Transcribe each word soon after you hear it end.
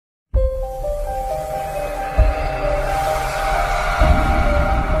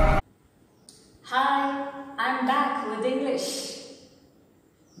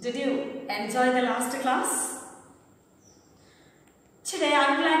enjoy the last class? Today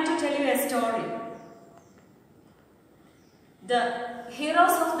I would like to tell you a story. The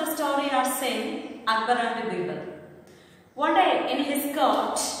heroes of the story are saying Akbar and Birbal. One day in his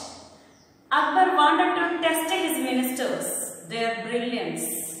court, Akbar wanted to test his ministers, their brilliance.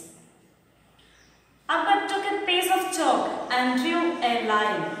 Akbar took a piece of chalk and drew a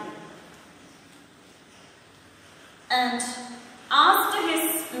line and asked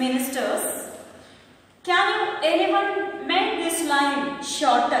his ministers, "Can anyone make this line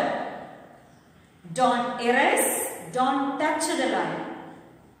shorter? Don't erase, don't touch the line,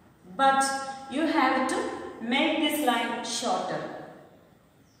 but you have to make this line shorter."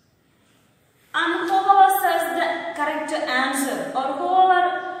 And whoever says the correct answer or whoever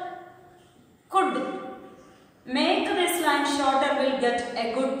could make this line shorter will get a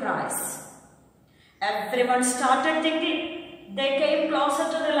good prize. Everyone started thinking. They came closer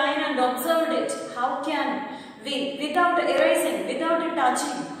to the line and observed it. How can we, without erasing, without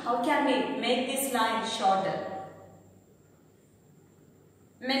touching, how can we make this line shorter?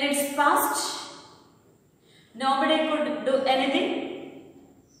 Minutes passed. Nobody could do anything.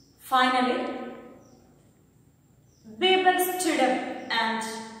 Finally, Birbal stood up and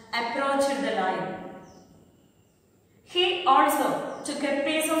approached the line. He also took a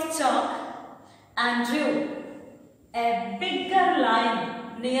piece of chalk and drew a bigger line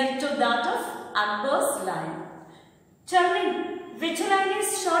near to that of Akbar's line. Tell me, which line is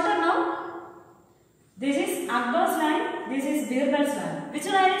shorter now? This is Akbar's line, this is Birbal's line. Which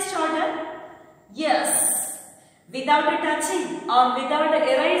line is shorter? Yes, without touching or without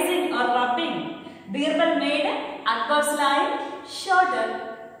erasing or rubbing, Birbal made Akbar's line shorter.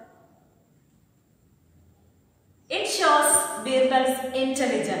 It shows Birbal's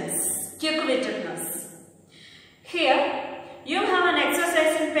intelligence, quick-wittedness. Here, you have an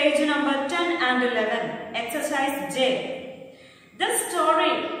exercise in page number 10 and 11, exercise J. This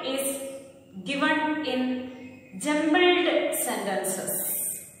story is given in jumbled sentences.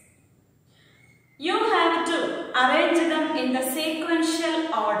 You have to arrange them in the sequential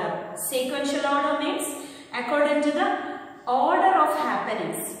order. Sequential order means according to the order of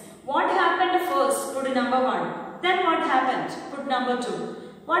happenings. What happened first? Put number 1. Then what happened? Put number 2.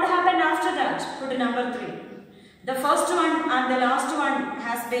 What happened after that? Put number 3. The first one and the last one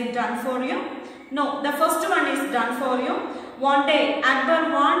has been done for you. No, the first one is done for you. One day,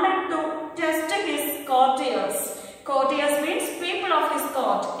 Akbar wanted to test his courtiers. Courtiers means people of his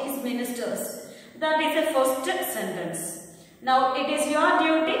court, his ministers. That is the first sentence. Now, it is your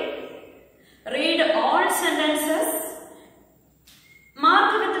duty. Read all sentences. Mark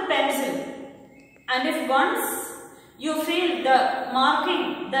with a pencil. And if once you feel the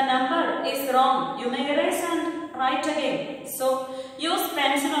marking, the number is wrong, you may erase and write again. So, use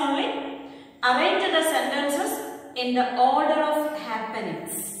pencil only. Arrange the sentences in the order of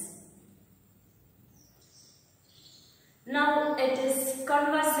happenings. Now, it is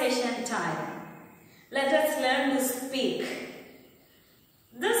conversation time. Let us learn to speak.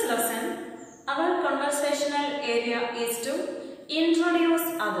 This lesson, our conversational area is to introduce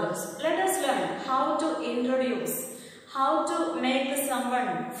others. Let us learn how to introduce, how to make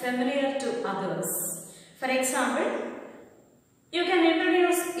someone familiar to others. For example, you can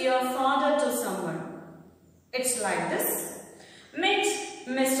introduce your father to someone. It's like this. Meet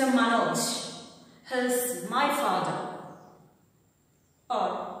Mr. Manoj. He's my father.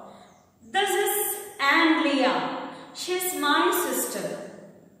 Or, this is Aunt Leah. She's my sister.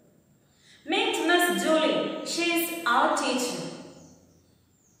 Meet Miss Julie. She's our teacher.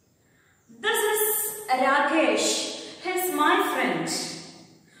 This is Rakesh. He's my friend.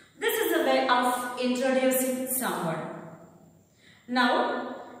 This is a way of introducing someone.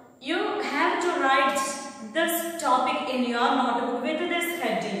 Now, you have to write this topic in your notebook with this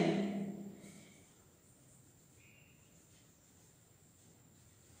heading.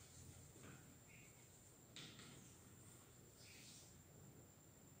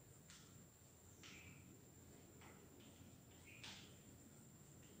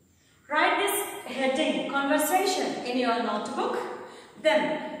 Write this heading, conversation, in your notebook.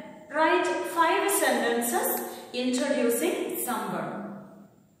 Then, write 5 sentences introducing someone.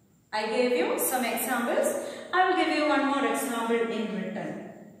 I gave you some examples. I will give you one more example in written.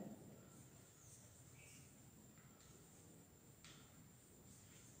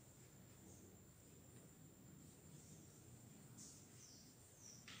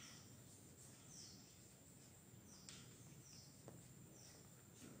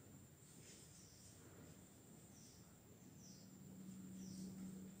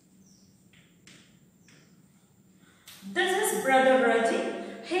 This is Brother Raji.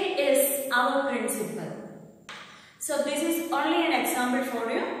 He is our principal. So this is only an example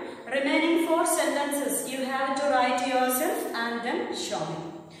for you. Remaining 4 sentences you have to write yourself and then show me.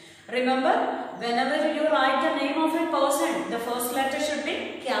 Remember, whenever you write the name of a person, the first letter should be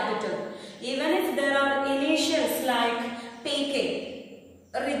capital. Even if there are initials like PK,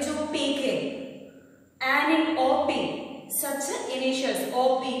 Riju PK, Annie OP, such initials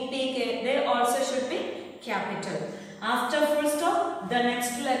OP, PK, they also should be capital. After full stop, the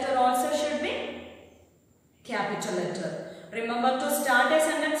next letter also should be capital letter. Remember to start a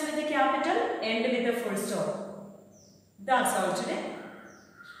sentence with a capital, end with a full stop. That's all today.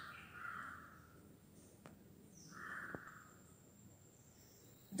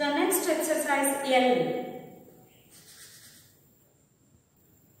 The next exercise L.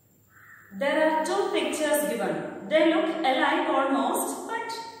 There are 2 pictures given. They look alike almost, but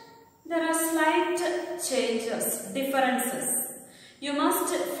there are slight changes, differences. You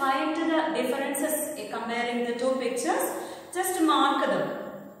must find the differences comparing the 2 pictures. Just mark them.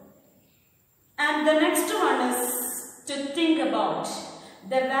 And the next one is to think about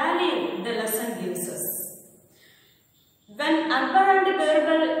the value the lesson gives us. When Akbar and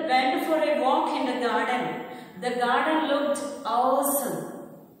Birbal went for a walk in the garden looked awesome,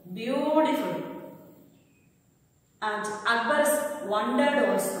 beautiful. And Akbar wondered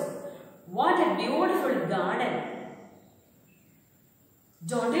also, what a beautiful garden.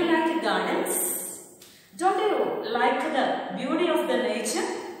 Don't you like gardens? Don't you like the beauty of the nature?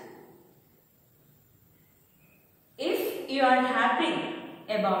 If you are happy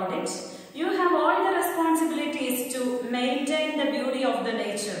about it, you have all the responsibilities to maintain the beauty of the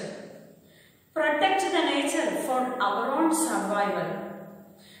nature. Protect the nature for our own survival.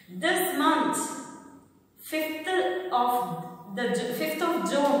 This month, 5th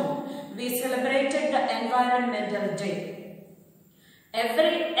of June, we celebrated the Environmental Day.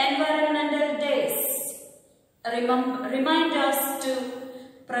 Every Environmental Day remind us to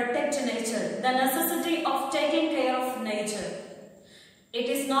protect nature, the necessity of taking care of nature. It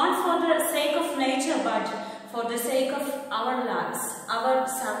is not for the sake of nature, but for the sake of our lives, our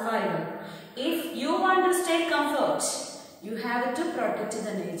survival. If you want to stay comfort, you have to protect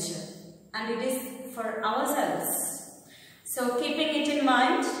the nature, and it is for ourselves. So keeping it in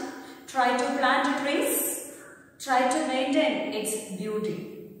mind, try to plant trees, try to maintain its beauty.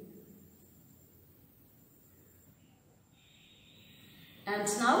 And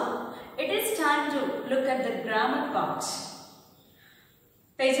now, it is time to look at the grammar part.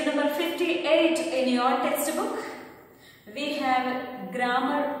 Page number 58 in your textbook, we have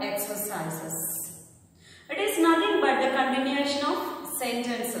grammar exercises. It is nothing but the continuation of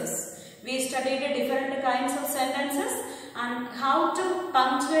sentences. We studied different kinds of sentences and how to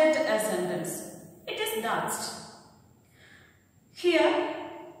punctuate a sentence. It is that. Here,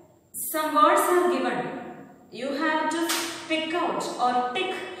 some words are given. You have to pick out or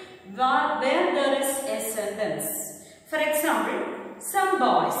tick where there is a sentence. For example, some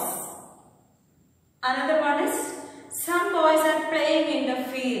boys. Another one is, some boys are playing in the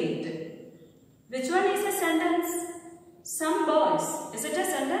field. Which one is a sentence? Some boys. Is it a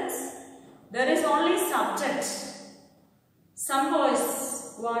sentence? There is only subject. Some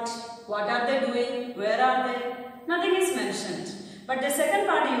boys, what? What are they doing? Where are they? Nothing is mentioned. But the second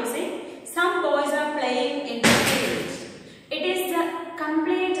part you see, some boys are playing in the field. It is the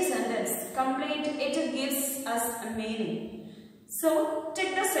complete sentence. Complete, it gives us a meaning. So,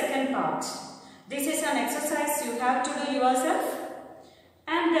 take the second part. This is an exercise you have to do yourself.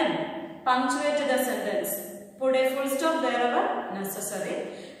 And then, punctuate the sentence. Put a full stop wherever necessary.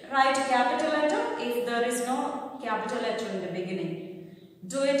 Write capital letter if there is no capital letter in the beginning.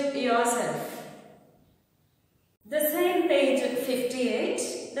 Do it yourself. The same page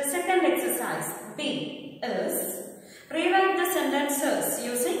 58, the second exercise B is rewrite the sentences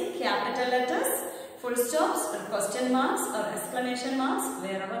using capital letters, full stops or question marks or exclamation marks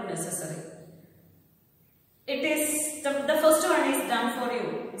wherever necessary. It is, the first one is done for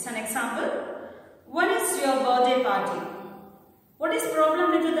you. It's an example. One is your birthday party. What is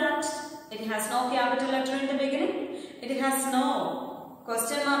problem with that? It has no capital letter in the beginning. It has no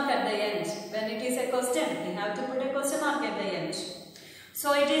question mark at the end. When it is a question, we have to put a question mark at the end.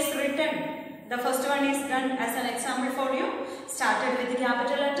 So it is written. The first one is done as an example for you. Started with the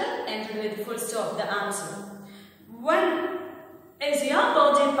capital letter, ended with full stop, the answer. When is your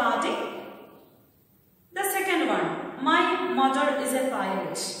birthday party? The second one, my mother is a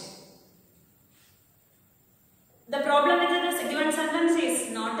pilot. The problem with the given sentence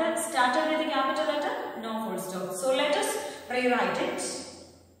is not started with the capital letter, no full stop. So let us rewrite it.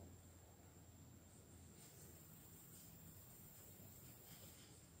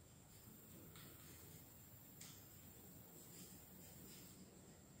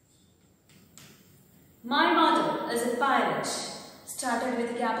 is a pirate. Started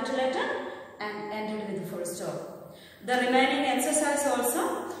with a capital letter and ended with a full stop. The remaining exercise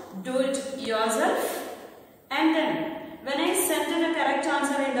also, do it yourself, and then when I send in a correct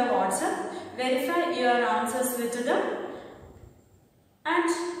answer in the WhatsApp, verify your answers with them and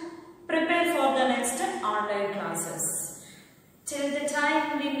prepare for the next online classes. Till the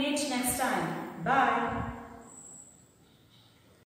time we meet next time. Bye.